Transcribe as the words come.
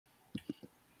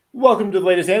Welcome to the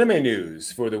latest anime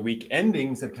news for the week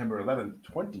ending September 11th,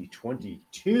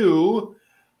 2022.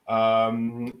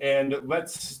 And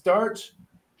let's start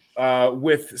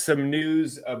with some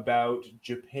news about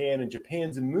Japan and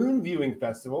Japan's Moon Viewing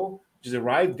Festival, which has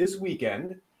arrived this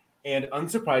weekend. And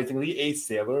unsurprisingly, a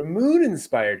Sailor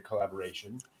Moon-inspired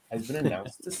collaboration has been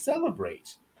announced to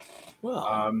celebrate.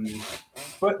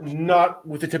 But not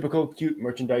with the typical cute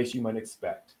merchandise you might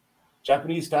expect.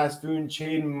 Japanese fast food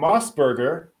chain Moss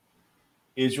Burger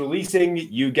is releasing,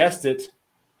 you guessed it,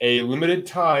 a limited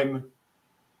time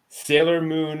Sailor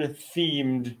Moon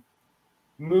themed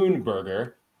Moon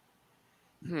Burger.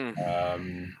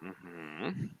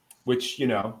 Which, you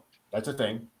know, that's a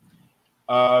thing.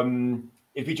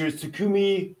 It features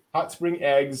Tsukumi hot spring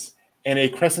eggs and a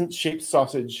crescent-shaped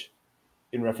sausage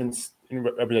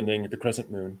representing the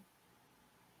crescent moon.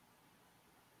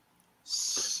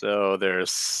 So there's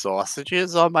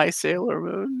sausages on my Sailor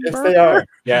Moon. Yes, they are.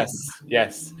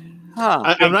 Yes.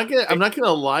 Huh. I'm not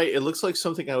gonna lie. It looks like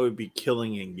something I would be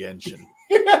killing in Genshin.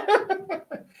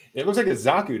 It looks like a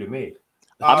Zaku to me.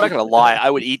 I'm not gonna lie. I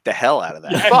would eat the hell out of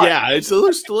that. But, yeah, it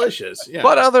looks delicious. Yeah.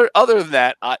 But other than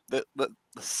that, the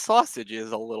sausage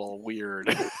is a little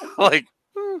weird. Like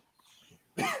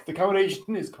the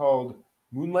combination is called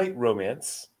Moonlight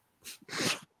Romance.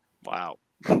 Wow.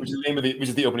 Which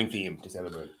is the opening theme to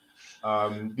Sailor Moon.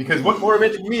 Because what more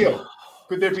romantic meal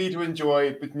could there be to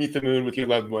enjoy beneath the moon with your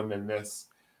loved one than this?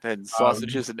 And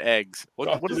sausages and eggs.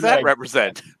 What does that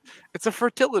represent? It's a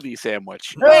fertility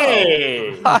sandwich.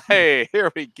 Hey! Hey,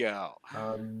 here we go.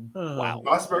 Wow.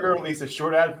 Moss Burger released a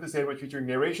short ad for the sandwich featuring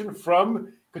narration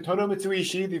from Kotono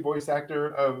Mitsuishi, the voice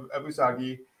actor of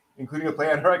Usagi, including a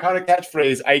play on her iconic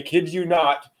catchphrase, "I kid you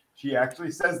not." She actually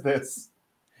says this.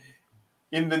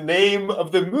 In the name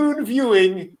of the moon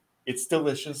viewing, it's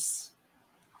delicious.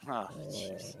 Oh,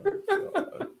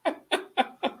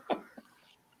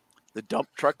 the dump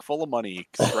truck full of money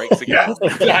strikes again.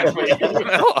 Exactly.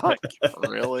 Like,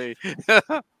 really?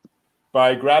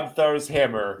 By Grabthar's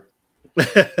hammer.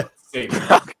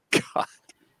 Oh, God.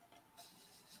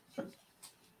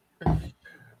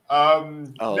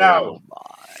 Now,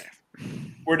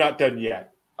 we're not done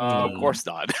yet. Of course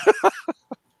not.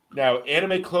 Now,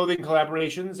 anime clothing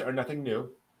collaborations are nothing new,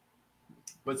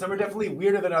 but some are definitely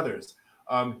weirder than others.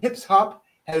 Hips Hop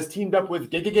has teamed up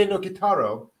with GeGeGe no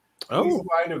Kitaro, a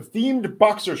line of themed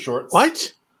boxer shorts.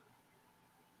 What?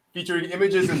 Featuring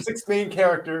images of 6 main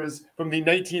characters from the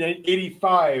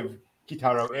 1985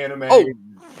 Kitaro anime. Oh,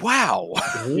 wow.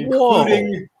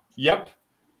 Including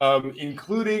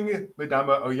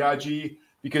Madama Oyaji,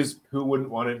 because who wouldn't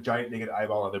want a giant naked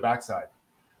eyeball on their backside?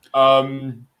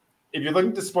 If you're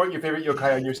looking to support your favorite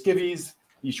yokai on your skivvies,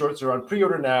 these shorts are on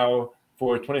pre-order now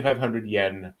for 2,500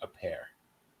 yen a pair.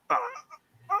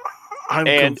 I'm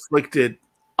conflicted.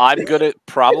 I'm gonna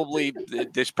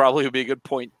this probably would be a good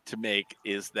point to make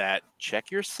is that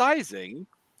check your sizing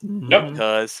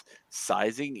because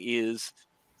sizing is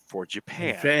for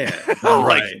Japan.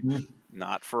 Right.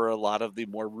 Not for a lot of the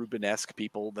more Rubenesque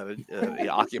people that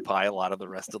occupy a lot of the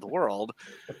rest of the world.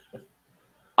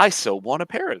 I so want a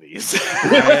pair of these.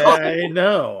 I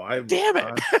know. Damn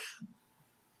it.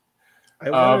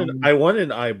 I want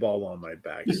an eyeball on my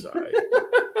backside.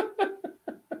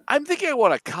 I'm thinking I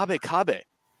want a Kabe Kabe.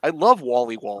 I love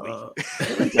Wally Wally.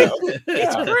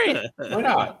 It's great.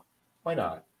 Why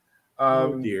not?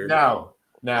 Dear. Now,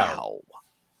 Wow.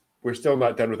 we're still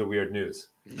not done with the weird news.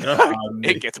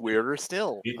 It gets weirder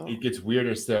still. It gets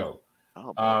weirder still.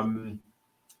 Oh,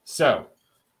 so,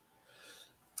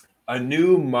 a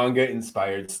new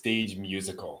manga-inspired stage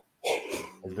musical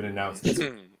has been announced this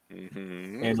week.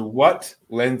 And what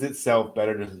lends itself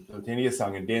better to spontaneous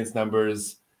song and dance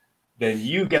numbers than,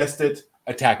 you guessed it,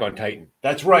 Attack on Titan?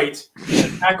 That's right,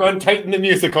 Attack on Titan the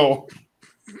musical.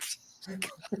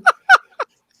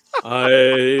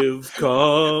 I've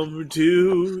come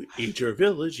to eat your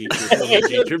village, eat your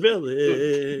village, eat your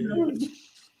village.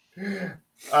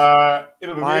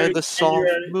 By the soft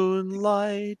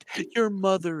moonlight, your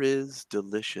mother is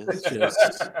delicious.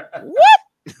 What?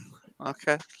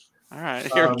 Okay. All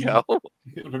right, here we go.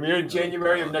 It'll premiere in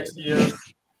January of next year,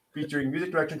 featuring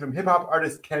music direction from hip-hop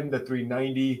artist Ken the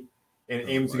 390, and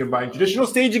aims to combine traditional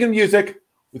staging and music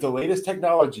with the latest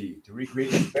technology to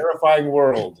recreate the terrifying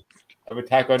world of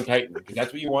Attack on Titan, because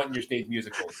that's what you want in your stage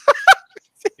musicals.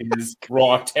 Is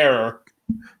raw terror.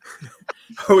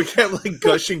 Oh, we can't like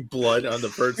gushing blood on the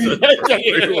person.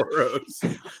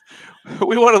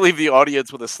 We want to leave the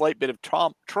audience with a slight bit of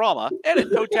trauma and a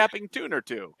toe-tapping tune or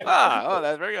two.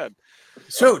 That's very good.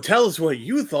 So, tell us what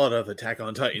you thought of Attack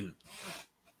on Titan.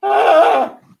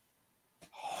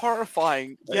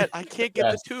 horrifying. Yet I can't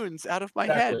get the tunes out of my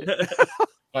head.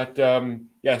 But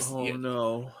yes. Oh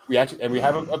no. We have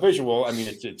a visual. I mean,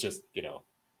 it's just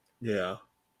Yeah.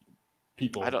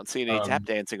 people. I don't see any tap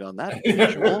dancing on that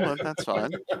visual, but that's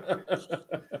fine.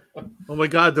 Oh my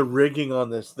God, the rigging on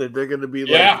this. They're going to be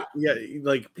like,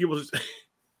 like people just.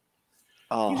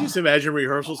 You just imagine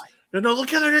rehearsals. No, look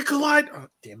how they're going to collide. Oh,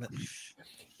 damn it.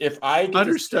 If I get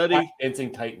Understudy to see a tap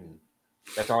dancing Titan,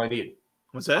 that's all I need.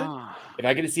 What's that? If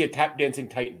I get to see a tap dancing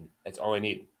Titan, that's all I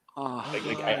need.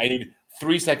 I need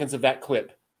 3 seconds of that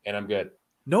clip, and I'm good.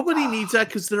 Nobody needs that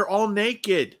because they're all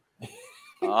naked.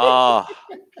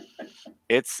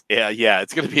 It's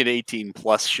going to be an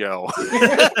 18+ show.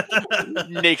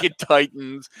 Naked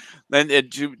Titans. Then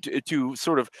to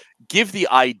sort of give the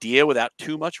idea without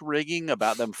too much rigging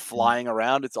about them flying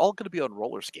around, it's all going to be on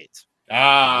roller skates.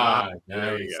 Nice.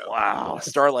 Wow.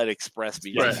 Starlight Express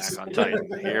being back on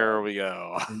Titan. Here we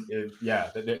go.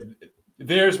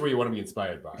 There's where you want to be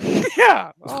inspired by.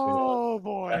 Yeah. Oh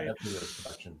boy.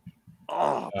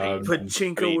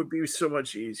 Pachinko would be so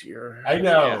much easier. I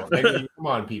know. I mean, come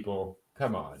on, people.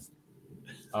 Come on.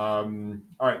 All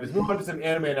right, let's move on to some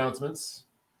anime announcements.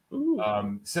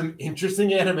 Some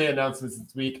interesting anime announcements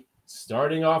this week.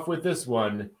 Starting off with this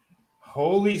one.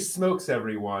 Holy smokes,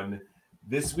 everyone.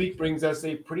 This week brings us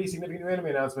a pretty significant anime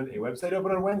announcement. A website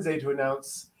opened on Wednesday to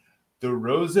announce The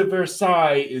Rose of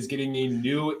Versailles is getting a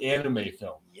new anime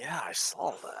film. Yeah, I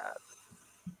saw that.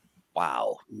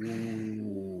 Wow.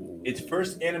 Its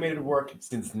first animated work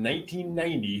since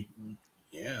 1990.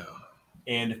 Yeah.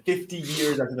 And 50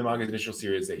 years after the manga's initial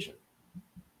serialization.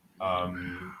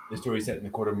 The story is set in the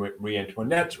court of Marie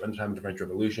Antoinette around the time of the French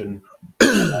Revolution,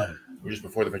 or just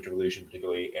before the French Revolution,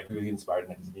 particularly, and really inspired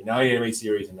 1979 anime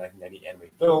series and 1990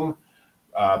 anime film,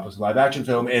 plus a live-action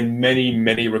film, and many,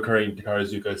 many recurring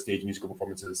Kitaro stage musical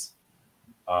performances.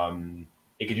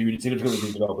 It contributed significantly to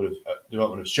the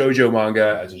development of shoujo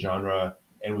manga as a genre,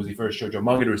 and was the first shoujo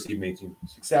manga to receive mainstream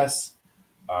success,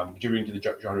 contributing to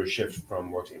the genre shift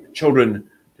from works aimed at children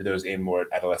to those aimed more at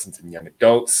adolescents and young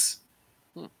adults.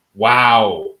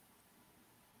 Wow.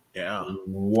 Yeah.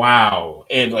 Wow.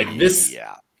 And like this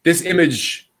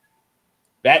image,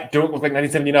 that don't look like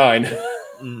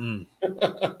 1979.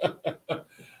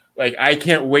 Like, I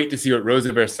can't wait to see what Rose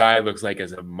of Versailles looks like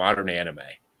as a modern anime.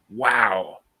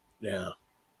 Wow. Yeah.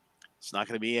 It's not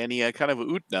going to be any kind of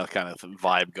Utna kind of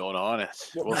vibe going on.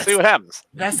 We'll see what happens.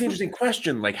 That's the interesting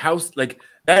question. Like, that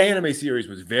anime series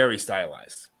was very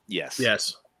stylized. Yes.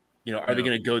 Are they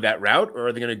going to go that route, or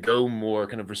are they going to go more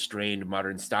kind of restrained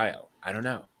modern style? I don't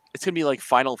know. It's going to be like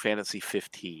Final Fantasy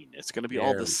 15. It's going to be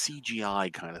all the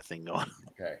CGI kind of thing going on.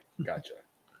 Okay, gotcha.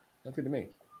 That's good to me.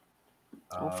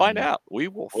 We'll find out.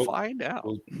 We'll find out.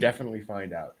 We'll definitely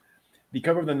find out. The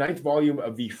cover of the 9th volume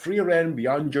of the Frieren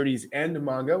Beyond Journey's End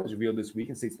manga was revealed this week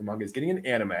and states the manga is getting an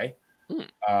anime.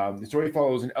 The story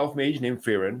follows an elf mage named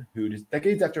Frieren, who,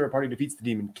 decades after her party defeats the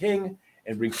Demon King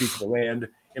and brings peace to the land,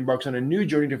 embarks on a new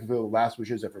journey to fulfill the last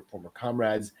wishes of her former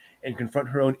comrades and confront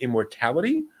her own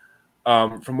immortality.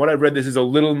 From what I've read, this is a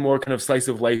little more kind of slice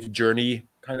of life journey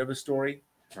kind of a story,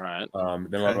 right?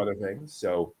 Than a lot of other things.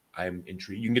 So I'm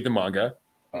intrigued. You can get the manga.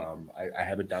 I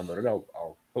have it downloaded.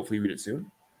 I'll hopefully read it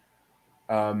soon.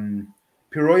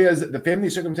 Piroya's The Family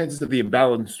Circumstances of the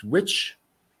Imbalanced Witch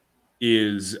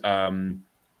is also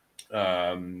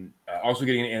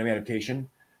getting an anime adaptation.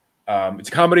 It's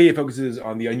a comedy. It focuses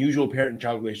on the unusual parent and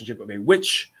child relationship of a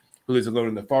witch who lives alone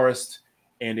in the forest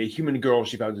and a human girl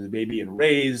she found as a baby and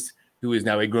raised, who is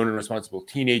now a grown and responsible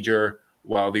teenager,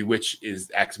 while the witch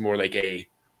acts more like a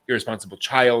irresponsible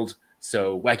child.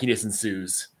 So wackiness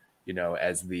ensues,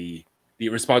 as the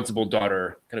irresponsible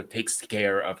daughter kind of takes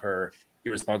care of her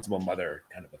irresponsible mother,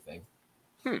 kind of a thing.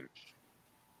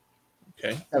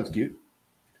 Okay. Sounds cute.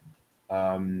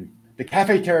 The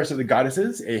Cafe Terrace of the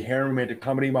Goddesses, a harem romantic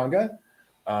comedy manga,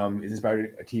 is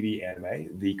inspired by a TV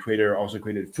anime. The creator also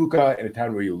created Fuka and A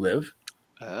Town Where You Live.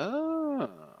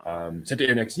 Set to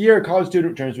air next year, a college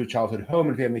student returns to a childhood home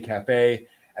and family cafe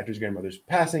after his grandmother's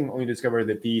passing, only to discover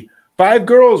that the 5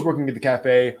 girls working at the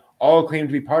cafe all claim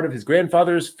to be part of his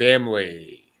grandfather's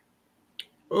family.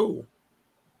 Oh,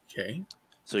 okay.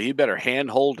 So you better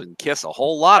handhold and kiss a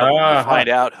whole lot of them to find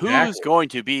out who's going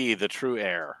to be the true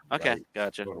heir. Okay,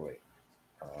 gotcha. Totally.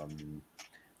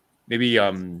 Maybe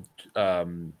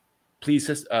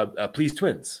please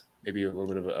twins. Maybe a little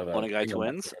bit of a one guy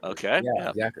twins. Okay. Yeah,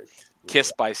 exactly.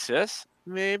 Kiss by sis,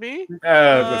 maybe.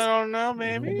 I don't know.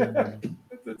 Maybe.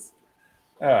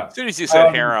 As soon as you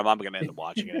said harem, I'm going to end up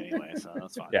watching it anyway, so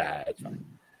that's fine. Yeah, it's fine.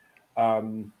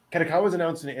 Kanekawa's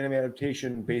announced an anime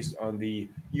adaptation based on the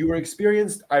 "You Were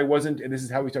Experienced, I Wasn't, and This Is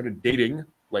How We Started Dating"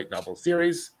 light novel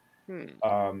series.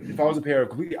 It follows a pair of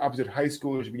completely opposite high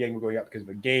schoolers who began going out because of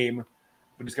a game,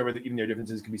 but discovered that even their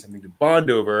differences can be something to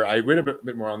bond over. I read a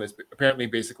bit more on this, but apparently,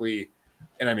 basically,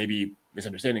 and I may be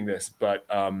misunderstanding this, but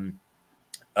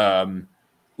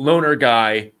loner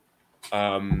guy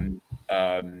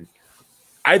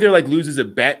either like loses a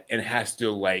bet and has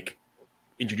to like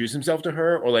introduce himself to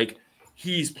her, or like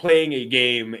he's playing a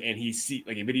game and he sees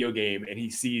like a video game and he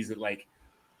sees that like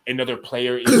another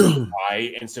player is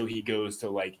nearby, and so he goes to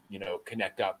like, you know,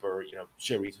 connect up or, you know,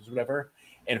 share resources or whatever,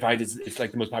 and finds it's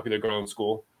like the most popular girl in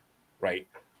school, right?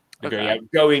 They're very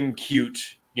outgoing,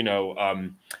 cute, you know,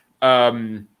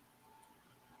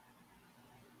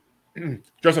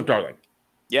 dress up darling.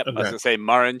 Yep, I was gonna say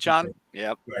Marin-chan.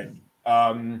 Yep. Right.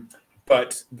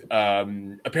 But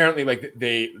apparently, like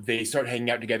they start hanging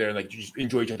out together and like just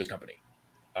enjoy each other's company,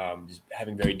 just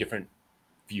having very different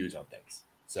views on things.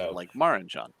 So like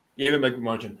Marin-chan. Yeah, even like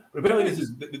Marin-chan. But apparently,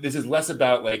 this is less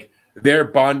about like their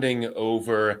bonding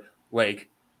over like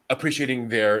appreciating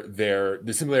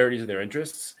the similarities of their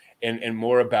interests, and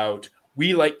more about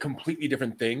we like completely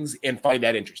different things and find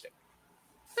that interesting.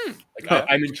 Like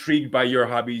I'm intrigued by your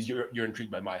hobbies, you're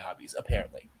intrigued by my hobbies,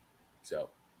 apparently. So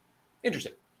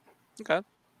interesting. Okay.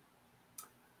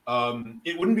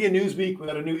 It wouldn't be a news week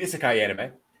without a new isekai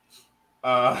anime.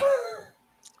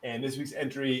 And this week's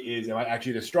entry is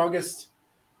actually the strongest,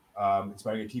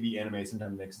 inspiring a TV anime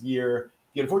sometime next year.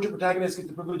 The unfortunate protagonist gets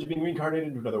the privilege of being reincarnated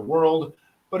into another world,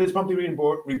 but is promptly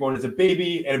reborn as a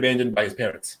baby and abandoned by his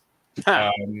parents,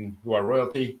 who are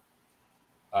royalty.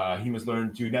 He must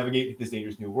learn to navigate this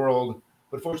dangerous new world,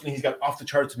 but fortunately he's got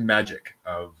off-the-charts magic,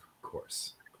 of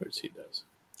course. Of course he does.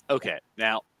 Okay,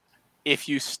 now, if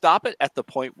you stop it at the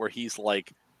point where he's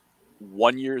like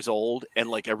 1 year old and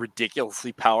like a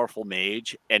ridiculously powerful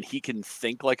mage, and he can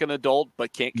think like an adult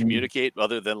but can't communicate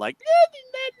other than like,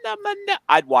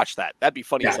 I'd watch that. That'd be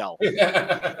funny as hell.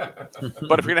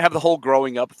 But if we're gonna have the whole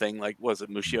growing up thing, like was it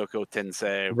Mushioko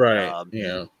Tensei? Right.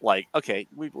 Yeah. Like, okay,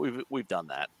 we've done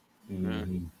that.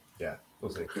 Mm-hmm. Yeah,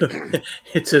 we'll see.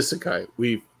 It's isekai.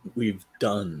 We've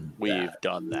done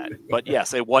that. But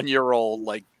yes, a 1 year old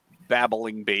like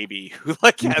babbling baby who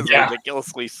like has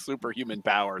ridiculously superhuman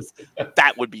powers.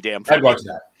 That would be damn funny. I'd watch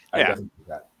that. I'd definitely do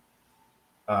that.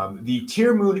 The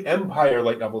Tear Moon Empire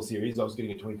light novel series is also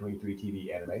getting a 2023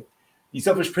 TV anime. The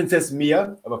selfish Princess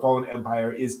Mia of a fallen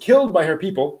empire is killed by her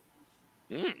people,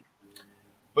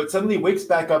 but suddenly wakes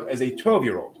back up as a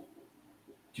 12-year-old.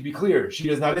 To be clear, she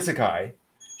does not isekai.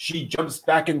 She jumps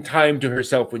back in time to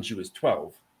herself when she was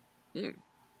 12.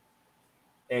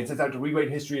 And sets out to rewrite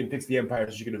history and fix the empire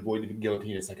so she can avoid the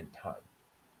guillotine a second time.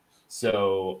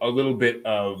 So a little bit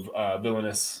of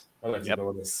villainous.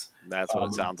 Villainous. That's what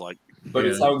it sounds like. But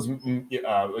it sounds like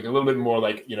a little bit more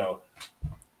like, you know,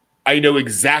 I know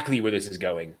exactly where this is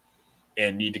going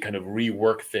and need to kind of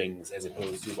rework things as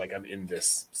opposed to like I'm in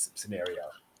this scenario.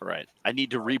 Right. I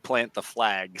need to replant the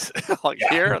flags like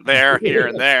here, there, here,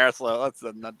 and there. So let's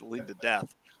not lead to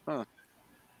death. Huh.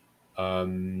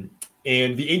 And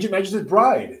The Ancient Magus'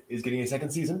 Bride is getting a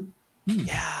second season.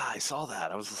 Yeah, I saw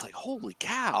that. I was just like, holy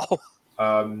cow.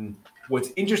 What's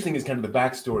interesting is kind of the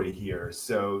backstory here.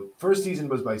 So first season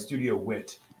was by Studio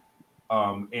Wit.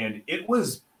 And it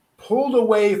was pulled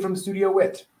away from Studio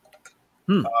Wit.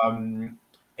 A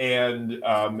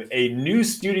new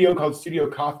studio called Studio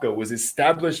Kafka was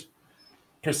established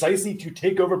precisely to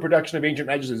take over production of Ancient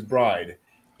Magus' Bride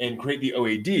and create the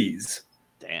OADs.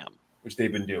 Damn. Which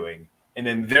they've been doing. And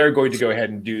then they're going to go ahead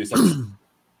and do this.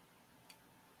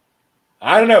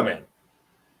 I don't know, man.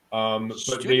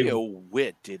 Studio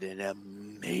Wit did an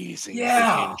amazing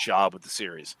job with the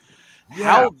series.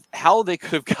 How they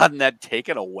could have gotten that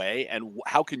taken away, and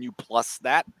how can you plus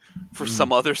that for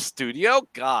some other studio?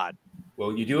 God.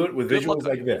 Well, you do it with visuals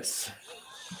like this.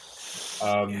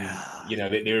 You know,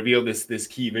 they revealed this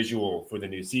key visual for the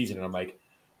new season, and I'm like,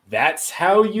 that's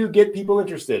how you get people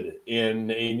interested in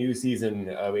a new season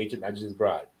of Ancient Magus'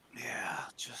 Bride. Yeah,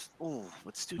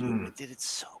 what studio did it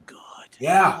so good.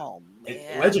 Yeah, oh,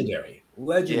 man. Legendary.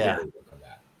 Yeah.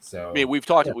 So I mean, we've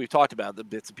talked about the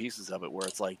bits and pieces of it where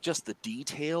it's like just the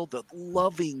detail, the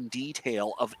loving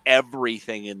detail of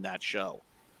everything in that show.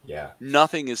 Yeah,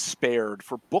 nothing is spared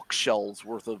for bookshelves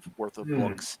worth of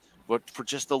books, but for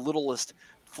just the littlest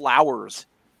flowers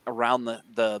around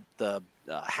the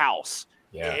house.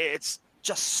 Yeah, it's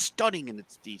just stunning in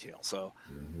its detail. So,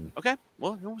 okay,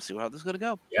 well, we'll see how this is going to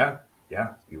go. Yeah,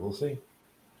 we will see.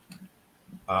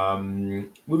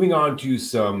 Moving on to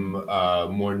some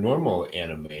more normal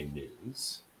anime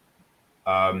news.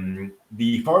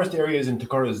 The forest areas in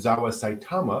Tokorozawa,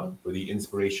 Saitama, for the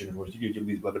inspiration for Studio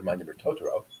Ghibli's beloved My Neighbor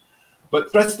Totoro,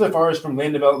 But threats to the forest from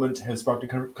land development have sparked a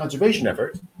conservation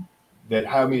effort that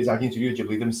Hayao Miyazaki and Studio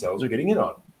Ghibli themselves are getting in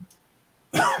on.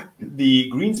 The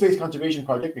Green Space Conservation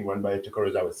Project, being run by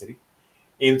Tokorozawa City,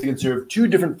 aims to conserve 2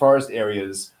 different forest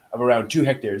areas of around 2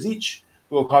 hectares each,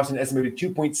 that will cost an estimated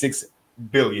 2.6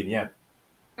 billion yen.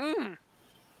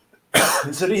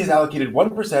 The city has allocated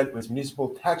 1% of its municipal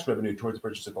tax revenue towards the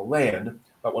purchase of the land,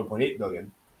 about 1.8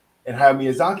 billion, and Hayao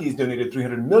Miyazaki has donated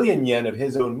 300 million yen of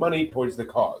his own money towards the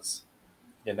cause.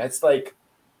 And that's like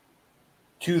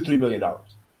 $2-3 billion.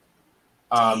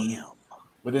 Damn.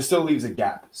 But this still leaves a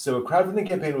gap. So a crowdfunding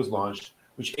campaign was launched,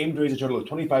 which aimed to raise a total of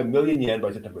 25 million yen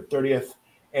by September 30th,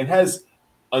 and has,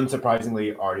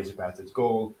 unsurprisingly, already surpassed its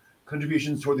goal.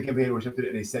 Contributions toward the campaign were accepted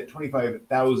at a set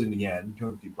 25,000 yen,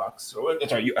 $250, or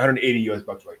sorry, 180 US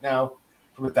bucks right now,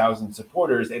 from 1,000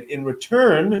 supporters. And in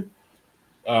return,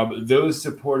 those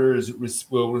supporters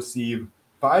will receive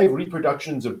 5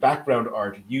 reproductions of background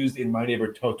art used in My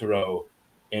Neighbor Totoro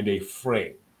and a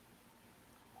frame.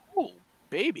 Oh,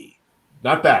 baby.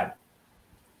 Not bad.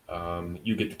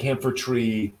 You get the camphor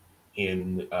tree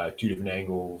in 2 different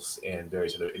angles and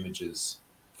various other images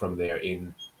from there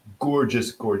in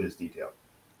gorgeous, gorgeous detail.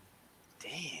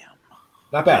 Damn.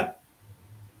 Not bad.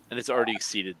 And it's already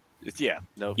exceeded. It's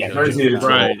already exceeded.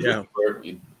 Right. Yeah. We're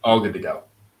all good to go.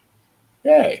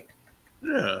 Yay.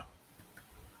 Yeah.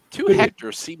 2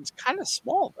 hectares seems kind of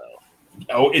small though.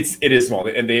 Oh, it is small,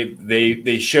 and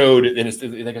they showed, and it's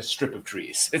like a strip of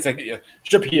trees. It's like a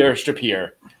strip here.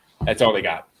 That's all they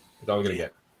got. That's all we're gonna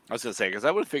get. I was gonna say, because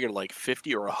I would have figured like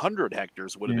 50 or 100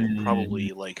 hectares would have been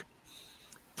probably like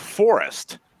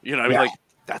forest. You know, I mean, like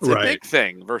that's a big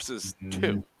thing versus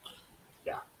 2.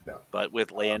 Yeah, no. But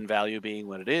with land value being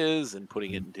what it is and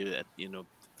putting it into that,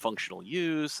 functional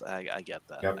use, I get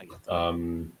that. Yep. I get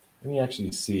that. Let me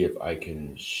actually see if I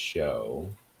can show.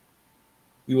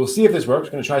 We will see if this works.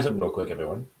 I'm going to try something real quick,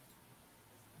 everyone.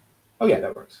 Oh, yeah,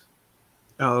 that works.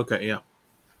 Oh, okay, yeah.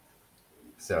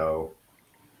 So,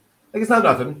 like, it's not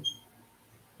nothing,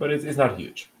 but it's not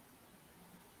huge.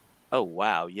 Oh,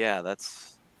 wow. Yeah,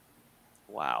 that's...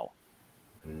 Wow.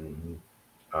 Mm-hmm.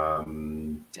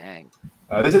 Dang.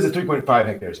 This is a 3.5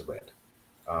 hectares of land.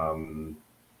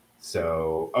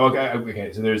 So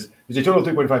there's a total of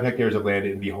 3.5 hectares of land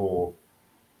in the whole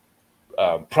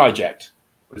project.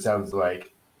 But it sounds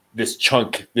like this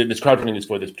crowdfunding is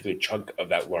for this particular chunk of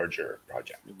that larger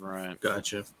project. Right.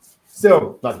 Gotcha.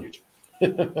 Still not huge.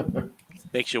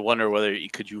 Makes you wonder whether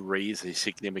could you raise a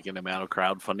significant amount of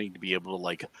crowdfunding to be able to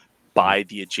like buy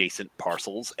the adjacent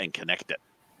parcels and connect it.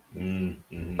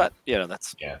 Mm-hmm. But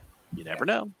that's you never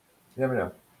know. You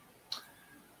never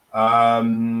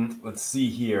know. Let's see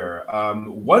here.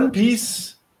 One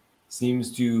Piece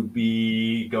seems to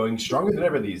be going stronger than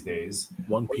ever these days.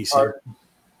 One piecing.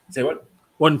 Say what?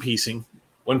 One piecing.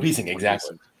 One piecing,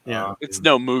 exactly. Yeah. It's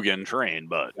no Mugen Train,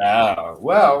 but one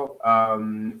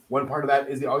part of that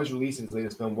is the August release of its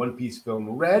latest film, One Piece Film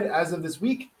Red. As of this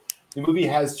week, the movie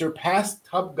has surpassed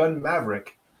Top Gun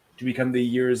Maverick to become the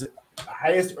year's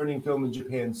highest earning film in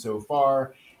Japan so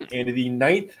far, and the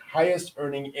 9th highest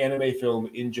earning anime film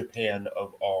in Japan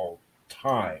of all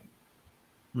time.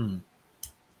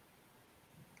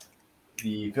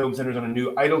 The film centers on a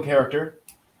new idol character,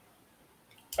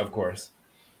 of course.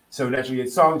 So naturally,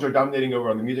 its songs are dominating over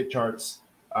on the music charts.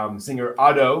 Singer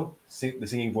Ado, the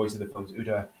singing voice of the film's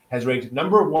Uta, has ranked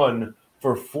 #1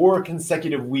 for 4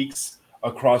 consecutive weeks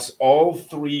across all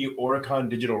 3 Oricon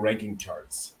digital ranking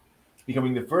charts,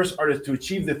 becoming the first artist to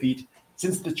achieve the feat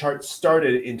since the chart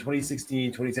started in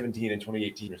 2016, 2017, and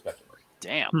 2018, respectively.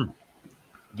 Damn.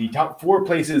 The top 4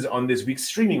 places on this week's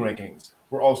streaming rankings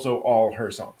were also all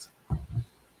her songs.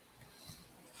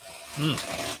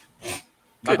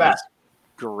 Not bad.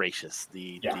 Gracious,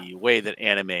 the way that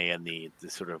anime and the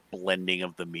sort of blending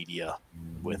of the media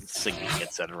with singing,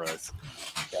 etc.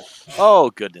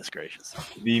 Oh, goodness gracious.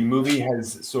 The movie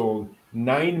has sold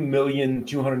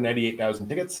 9,298,000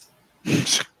 tickets.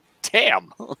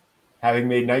 Damn. Having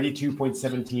made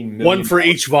 92.17 million. One for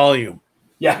each volume.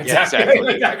 Yeah,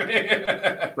 exactly.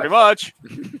 Pretty much.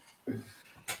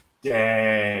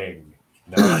 Dang.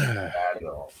 Not bad at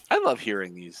all. I love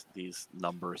hearing these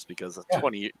numbers because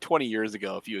 20 years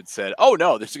ago, if you had said, "Oh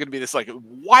no, this is going to be this like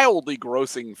wildly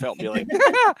grossing film," be like,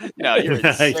 "No, you're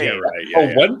insane." Yeah,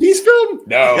 right. One Piece film?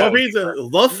 No. That means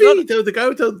Luffy, the guy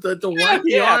with the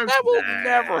wacky arms. That will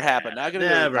never happen. I'm going to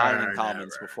go to Dining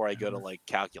Commons before I go to like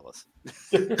calculus.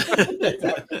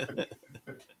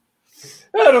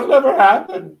 That'll never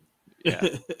happen. Yeah,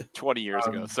 20 years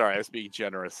ago. Sorry, I was being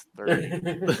generous. 30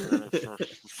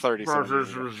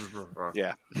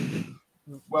 yeah.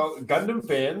 Well, Gundam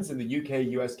fans in the UK,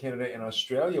 US, Canada, and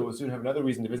Australia will soon have another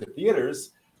reason to visit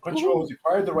theaters. Crunchyroll has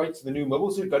acquired the rights to the new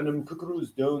Mobile Suit Gundam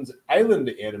Kukuru's Done's Island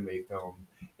anime film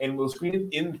and will screen it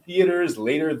in theaters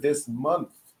later this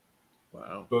month.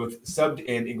 Wow. Both subbed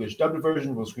and English dubbed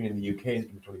version will screen in the UK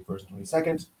September 21st and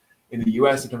 22nd, in the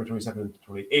US September 27th and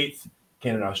 28th,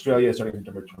 Canada and Australia starting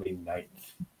September 29th.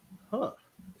 Huh.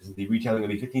 This is the retelling of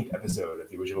the 15th episode of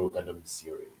the original Gundam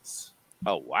series.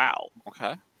 Oh, wow.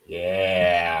 Okay.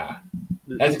 Yeah.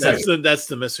 That's exciting. That's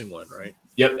the missing one, right?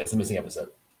 Yep, that's the missing episode.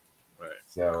 Right.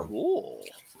 So cool.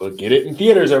 We'll get it in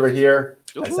theaters over here.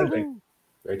 That's tempting.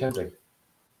 Very tempting.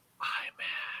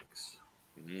 IMAX.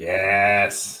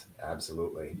 Yes,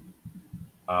 absolutely.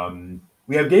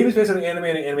 We have games based on anime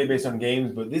and anime based on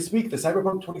games, but this week the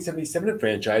Cyberpunk 2077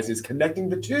 franchise is connecting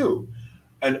the two.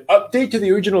 An update to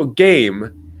the original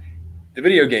game, the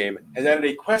video game, has added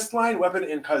a quest line, weapon,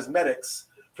 and cosmetics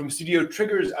from Studio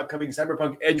Trigger's upcoming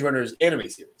Cyberpunk Edge Runners anime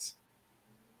series.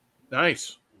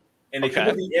 Nice. And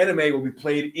the anime will be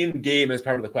played in game as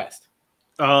part of the quest.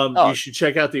 You should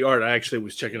check out the art. I actually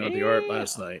was checking out the art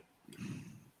last night.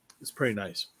 It's pretty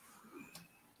nice.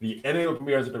 The anime will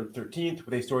premiere on September 13th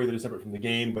with a story that is separate from the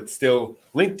game, but still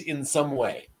linked in some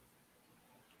way,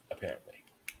 apparently.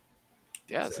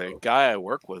 Yeah, so a guy I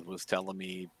work with was telling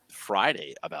me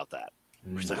Friday about that.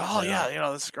 He's like, oh,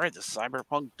 yeah, this is great. This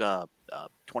Cyberpunk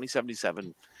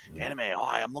 2077 anime. Oh,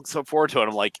 I'm looking so forward to it.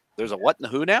 I'm like, there's a what and a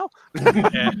who now?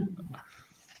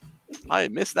 I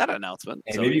missed that announcement.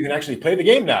 And so maybe you can actually play the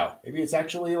game now. Maybe it's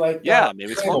actually like...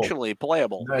 maybe it's functionally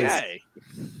playable. Nice.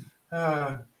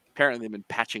 Yay. Apparently they've been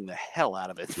patching the hell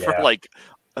out of it for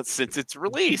since its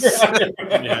release. It's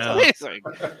amazing.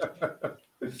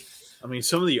 I mean,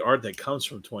 some of the art that comes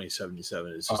from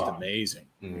 2077 is just amazing.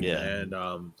 Yeah,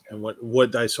 and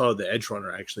what I saw of the Edge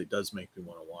Runner actually does make me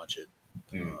want to watch it.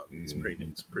 It's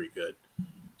pretty good.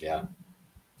 Yeah,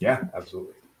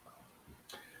 absolutely.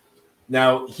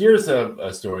 Now, here's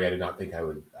a story I did not think I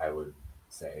would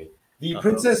say. The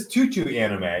Princess Tutu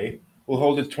anime will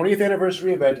hold its 20th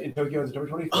anniversary event in Tokyo on September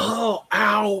 25th. Oh,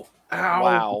 ow.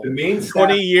 Wow. The main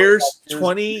 20 years.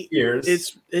 20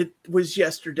 years. It was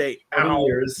yesterday. 20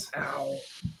 years. Ow.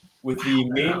 With the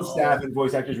main staff and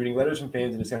voice actors reading letters from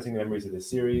fans and discussing the memories of the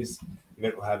series. The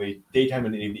event will have a daytime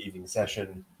and an evening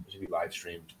session, which will be live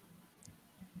streamed.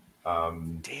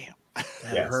 Damn.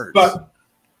 That hurts.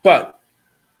 But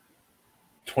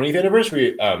 20th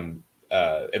anniversary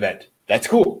event. That's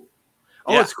cool.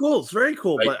 Oh, it's cool. It's very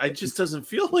cool, but it just doesn't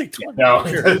feel like 20 No,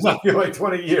 years. It does not feel like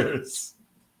 20 years.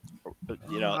 I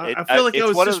feel like I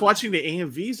was just watching the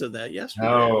AMVs of that yesterday.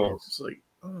 No. It's like,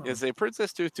 Is a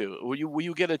Princess Tutu. Will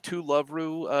you get a To Love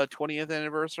Ru 20th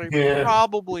anniversary? Yeah.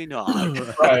 Probably not.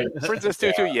 Right. Princess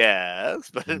Tutu,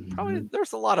 yes, but probably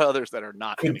there's a lot of others that are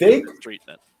not. Could they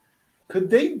treatment? Could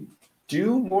they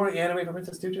do more anime for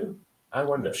Princess Tutu? I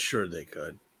wonder. I'm sure they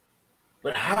could.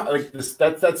 But how? Like this?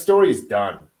 That story is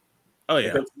done. Oh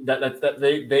yeah.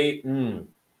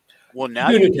 Well, now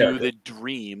you do the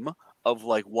dream of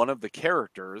like one of the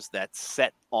characters that's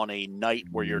set on a night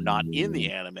where you're not in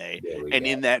the anime, and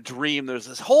in that dream there's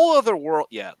this whole other world.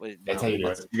 Yeah, that's how you do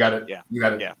it. You got it. Yeah, you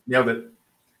got it. Yeah, nailed it.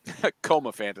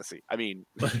 Coma fantasy. I mean,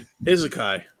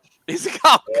 Isekai.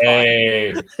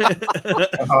 Hey.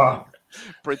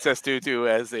 Princess Tutu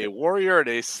as a warrior in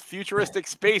a futuristic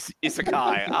space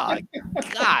isekai.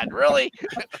 God, really?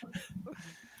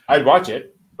 I'd watch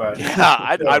it, but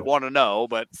I'd want to know,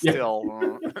 but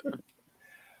still.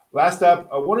 Last up,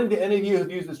 warning to any of you who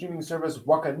have used the streaming service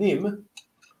Wakanim,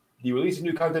 the release of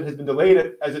new content has been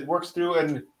delayed as it works through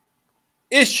an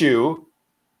issue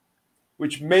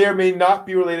which may or may not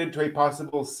be related to a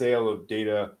possible sale of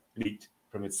data leaked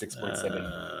from its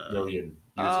 6.7 million users.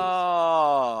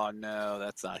 Oh, no,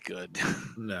 that's not good.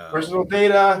 No. Personal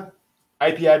data,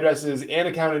 IP addresses, and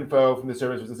account info from the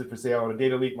service was listed for sale on a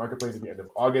data leak marketplace at the end of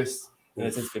August, and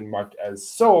has since been marked as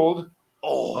sold.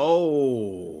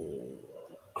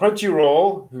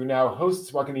 Crunchyroll, who now hosts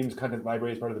Wakanim's content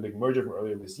library as part of the big merger from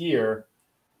earlier this year,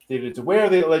 stated it's aware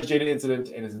of the alleged data incident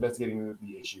and is investigating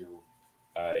the issue.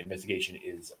 Investigation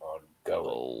is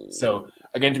ongoing. So,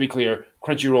 again, to be clear,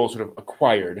 Crunchyroll sort of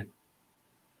acquired.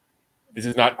 This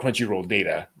is not Crunchyroll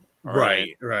data.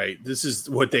 Right. This is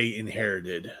what they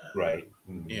inherited. Right.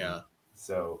 Yeah.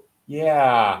 So,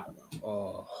 yeah.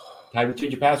 Time to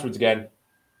change your passwords again.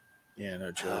 Yeah,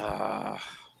 no joke.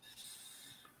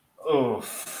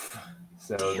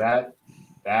 So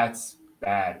that's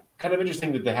bad. Kind of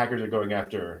interesting that the hackers are going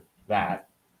after that.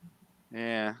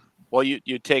 Yeah. Well,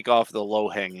 you take off the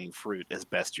low-hanging fruit as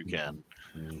best you can.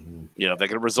 Mm-hmm. You know, that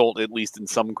could result at least in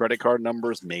some credit card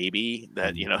numbers, maybe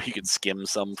that you can skim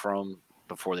some from.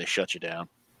 before they shut you down.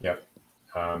 Yep.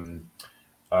 On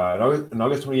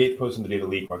August 28th, post on the Data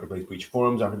Leak Marketplace Breach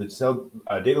forums offered to sell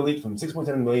data leak from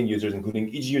 6.7 million users, including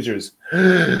each user's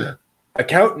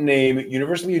account name,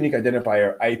 universally unique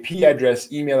identifier, IP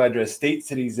address, email address, state,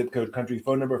 city, zip code, country,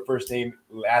 phone number, first name,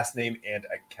 last name, and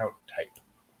account type.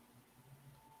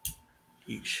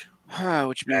 Each.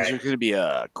 Which means there's going to be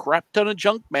a crap ton of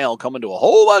junk mail coming to a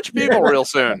whole bunch of people real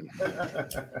soon.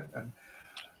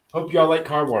 Hope y'all like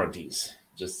car warranties.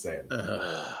 Just saying.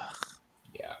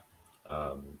 Yeah.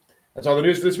 That's all the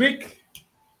news for this week.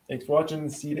 Thanks for watching.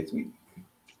 See you next week.